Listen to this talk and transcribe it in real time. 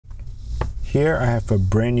Here I have a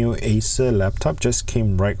brand new Acer laptop, just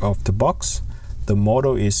came right off the box. The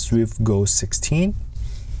model is Swift Go 16.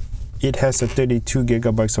 It has a 32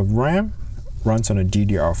 gigabytes of RAM, runs on a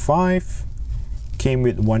DDR5, came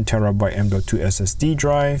with 1TB M.2 SSD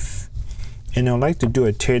drive, and I'd like to do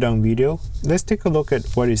a teardown video. Let's take a look at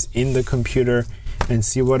what is in the computer and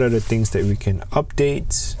see what are the things that we can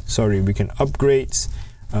upgrade.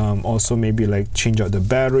 Also maybe like change out the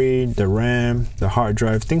battery, the RAM, the hard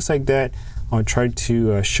drive, things like that. I'll try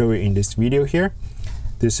to show it in this video here.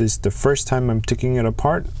 This is the first time I'm taking it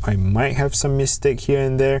apart. I might have some mistake here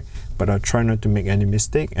and there, but I'll try not to make any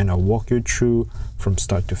mistake, and I'll walk you through from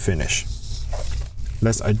start to finish.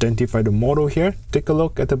 Let's identify the model here. Take a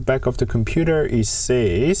look at the back of the computer. It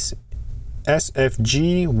says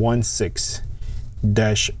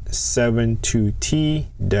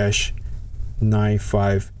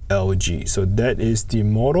SFG16-72T-95LG. So that is the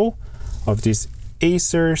model of this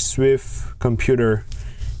Acer Swift computer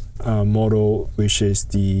model, which is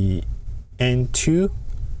the N2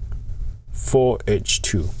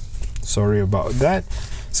 4H2. Sorry about that,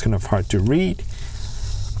 it's kind of hard to read.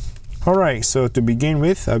 Alright, so to begin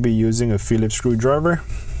with, I'll be using a Phillips screwdriver.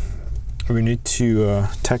 We need to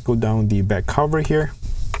tackle down the back cover here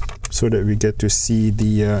so that we get to see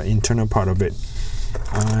the internal part of it.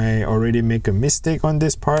 I already make a mistake on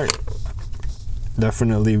this part.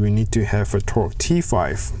 Definitely we need to have a Torx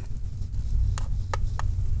T5.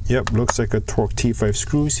 Yep, looks like a Torx T5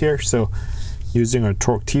 screws here. So using a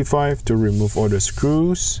Torx T5 to remove all the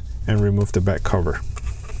screws and remove the back cover.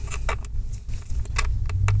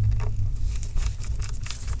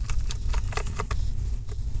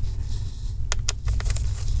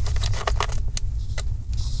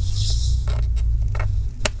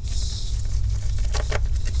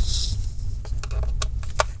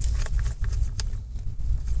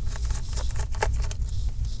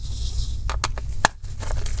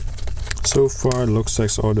 So far, it looks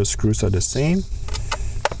like all the screws are the same.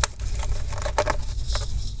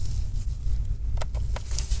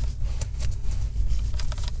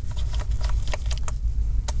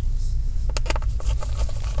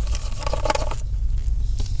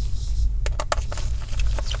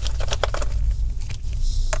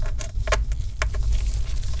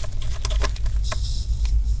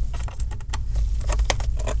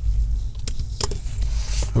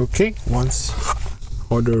 Okay, once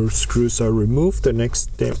all the screws are removed, the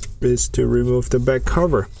next step is to remove the back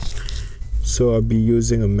cover. So I'll be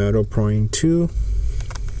using a metal prying tool,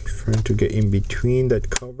 trying to get in between that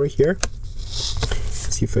cover here.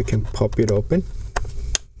 See if I can pop it open.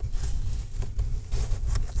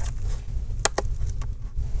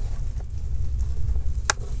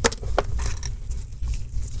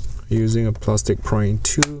 Using a plastic prying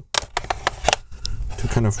tool to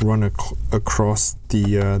kind of run across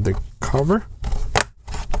the cover.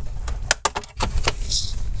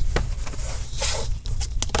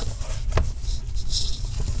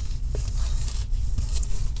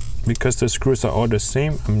 Because the screws are all the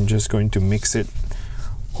same, I'm just going to mix it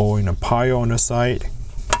all in a pile on the side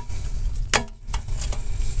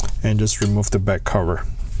and just remove the back cover.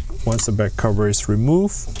 Once the back cover is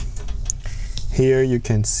removed, here you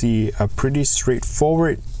can see a pretty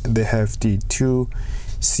straightforward. They have the two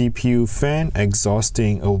CPU fan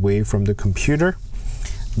exhausting away from the computer.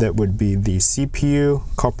 That would be the CPU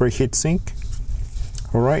copper heatsink.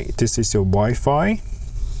 Alright, this is your Wi-Fi.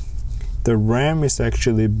 The RAM is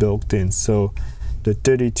actually built in, so the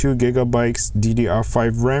 32 gigabytes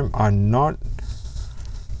DDR5 RAM are not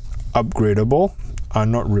upgradable, are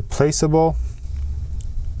not replaceable.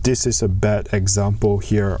 This is a bad example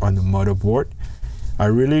here on the motherboard. I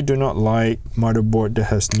really do not like motherboard that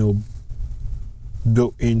has no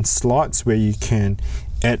built-in slots where you can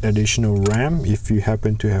add additional RAM if you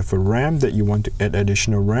happen to have a RAM that you want to add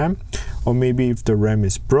additional RAM, or maybe if the RAM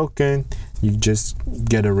is broken, you just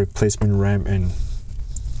get a replacement RAM and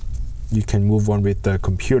you can move on with the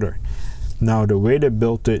computer. Now the way they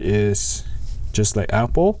built it is just like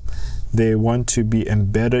Apple. They want to be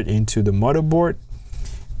embedded into the motherboard.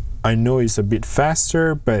 I know it's a bit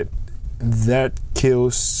faster, but that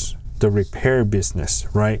kills the repair business,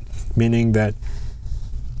 right? Meaning that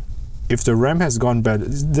if the RAM has gone bad,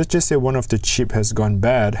 let's just say one of the chip has gone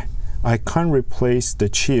bad, I can't replace the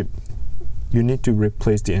chip. You need to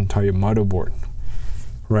replace the entire motherboard,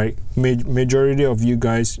 right? Majority of you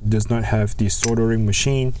guys does not have the soldering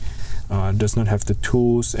machine, does not have the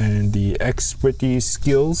tools and the expertise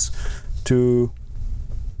skills to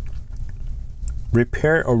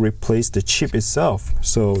repair or replace the chip itself.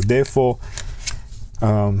 So therefore,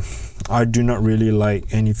 I do not really like.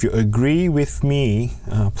 And if you agree with me,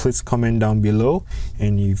 please comment down below.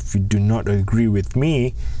 And if you do not agree with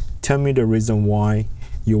me, tell me the reason why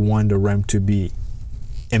you want the RAM to be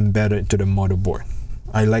embedded to the motherboard.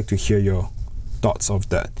 I like to hear your thoughts of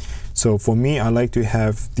that. So for me, I like to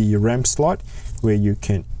have the RAM slot where you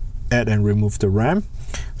can add and remove the RAM.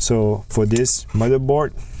 So for this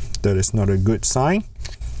motherboard, that is not a good sign.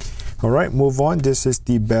 All right, move on. This is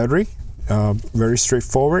the battery. Very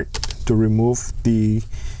straightforward. To remove the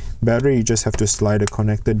battery, you just have to slide the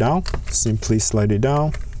connector down. Simply slide it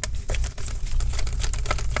down.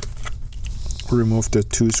 Remove the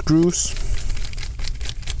 2 screws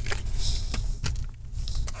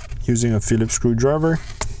using a Phillips screwdriver,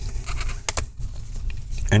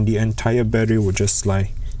 and the entire battery will just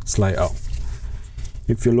slide out.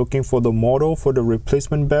 If you're looking for the model for the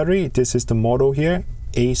replacement battery, this is the model here,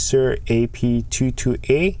 Acer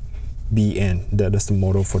AP22A BN. That is the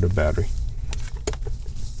model for the battery.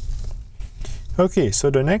 Okay, so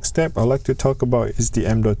the next step I'd like to talk about is the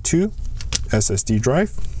M.2 SSD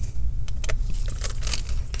drive.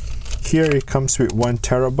 Here it comes with 1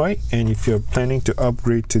 terabyte, and if you're planning to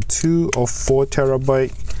upgrade to 2 or 4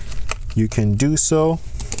 terabyte, you can do so.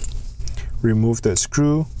 Remove that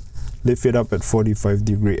screw, lift it up at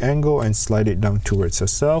 45-degree angle and slide it down towards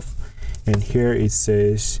yourself. And here it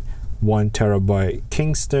says 1 terabyte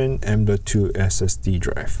Kingston M.2 SSD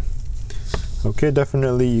drive. Okay,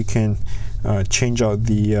 definitely you can change out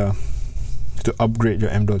the to upgrade your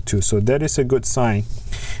M.2, so that is a good sign.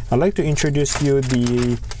 I'd like to introduce you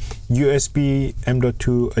the USB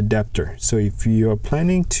M.2 adapter. So if you are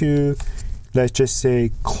planning to, let's just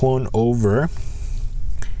say, clone over,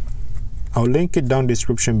 I'll link it down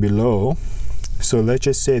description below. So let's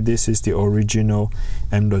just say this is the original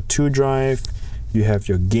M.2 drive. You have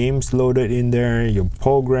your games loaded in there, your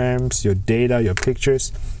programs, your data, your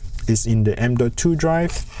pictures is in the M.2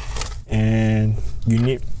 drive, and you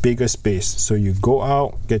need bigger space. So you go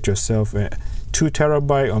out, get yourself a 2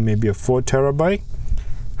 terabyte or maybe a 4 terabyte.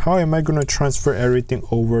 How am I going to transfer everything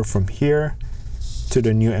over from here to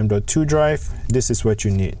the new M.2 drive? This is what you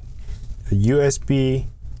need: a USB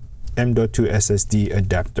M.2 SSD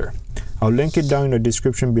adapter. I'll link it down in the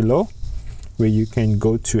description below, where you can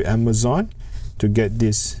go to Amazon to get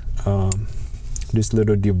this this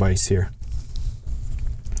little device here.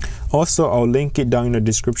 Also, I'll link it down in the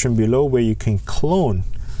description below where you can clone.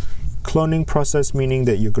 Cloning process meaning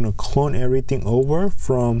that you're going to clone everything over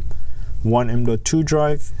from one M.2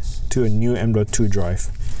 drive to a new M.2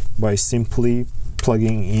 drive by simply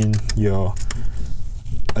plugging in your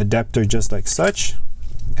adapter just like such,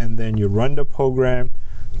 and then you run the program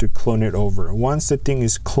to clone it over. Once the thing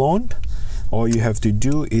is cloned, all you have to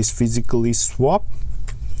do is physically swap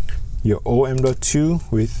your old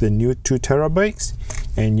M.2 with the new 2 terabytes,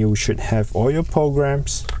 and you should have all your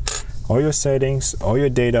programs, all your settings, all your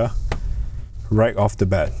data right off the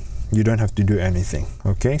bat. You don't have to do anything.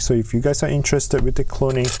 Okay, so if you guys are interested with the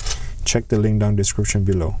cloning, check the link down description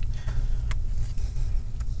below.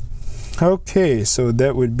 Okay, so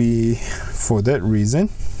that would be for that reason.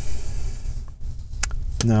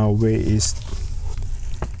 Now, where is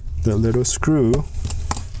the little screw?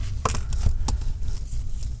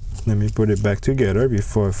 Let me put it back together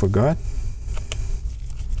before I forgot.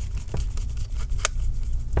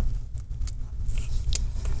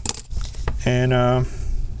 And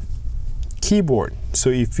keyboard. So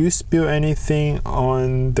if you spill anything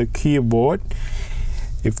on the keyboard,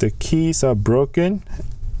 if the keys are broken,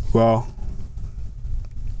 well,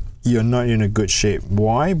 you're not in a good shape.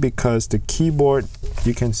 Why? Because the keyboard,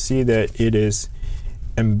 you can see that it is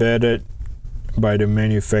embedded by the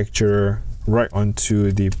manufacturer right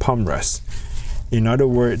onto the palm rest. In other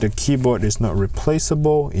words, the keyboard is not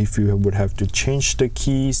replaceable. If you would have to change the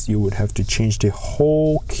keys, you would have to change the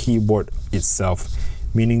whole keyboard itself,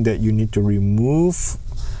 meaning that you need to remove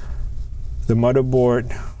the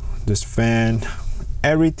motherboard, this fan,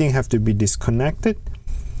 everything have to be disconnected.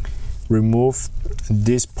 Remove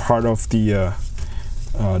this part of the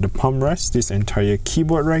palm rest. This entire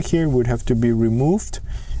keyboard right here would have to be removed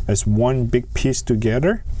as one big piece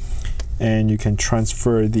together, and you can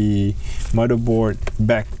transfer the motherboard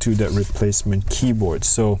back to that replacement keyboard.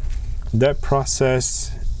 So that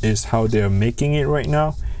process is how they are making it right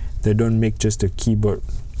now. They don't make just the keyboard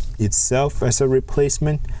itself as a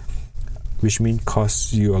replacement, which means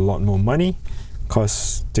costs you a lot more money,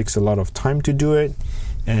 takes a lot of time to do it,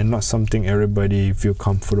 and not something everybody feel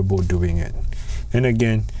comfortable doing it. And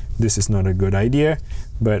again, this is not a good idea,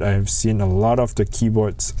 but I've seen a lot of the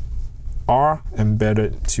keyboards are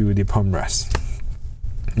embedded to the palm rest,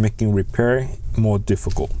 making repair more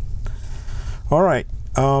difficult. All right,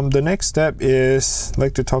 The next step is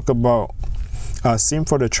like to talk about same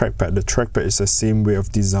for the trackpad. The trackpad is the same way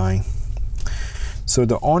of design. So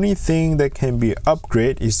the only thing that can be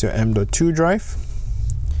upgraded is your M.2 drive.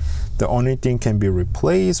 The only thing can be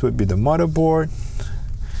replaced would be the motherboard.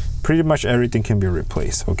 Pretty much everything can be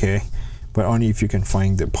replaced, okay, but only if you can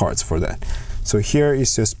find the parts for that. So here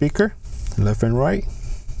is your speaker, left and right,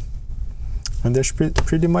 and that's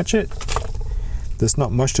pretty much it. There's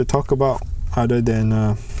not much to talk about other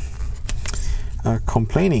than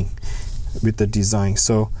complaining with the design.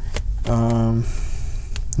 So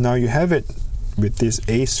now you have it with this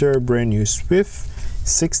Acer brand new Swift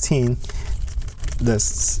 16.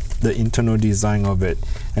 That's the internal design of it,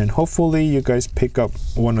 and hopefully you guys pick up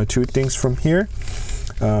one or two things from here,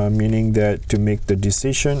 meaning that to make the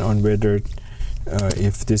decision on whether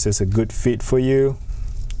if this is a good fit for you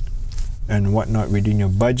and whatnot within your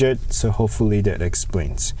budget. So hopefully that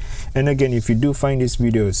explains. And again, if you do find this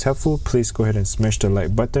video is helpful, please go ahead and smash the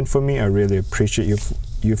like button for me. I really appreciate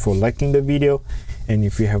you for liking the video. And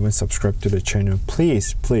if you haven't subscribed to the channel,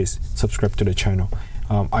 please subscribe to the channel.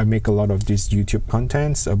 I make a lot of these YouTube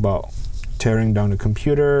contents about tearing down the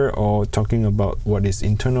computer or talking about what is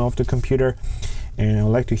internal of the computer, and I'd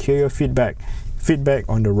like to hear your feedback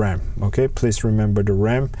on the RAM. Okay, please remember the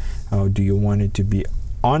RAM. Do you want it to be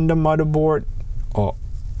on the motherboard or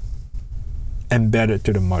embedded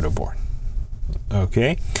to the motherboard?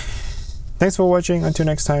 Okay, thanks for watching. Until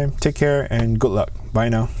next time, take care and good luck. Bye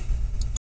now.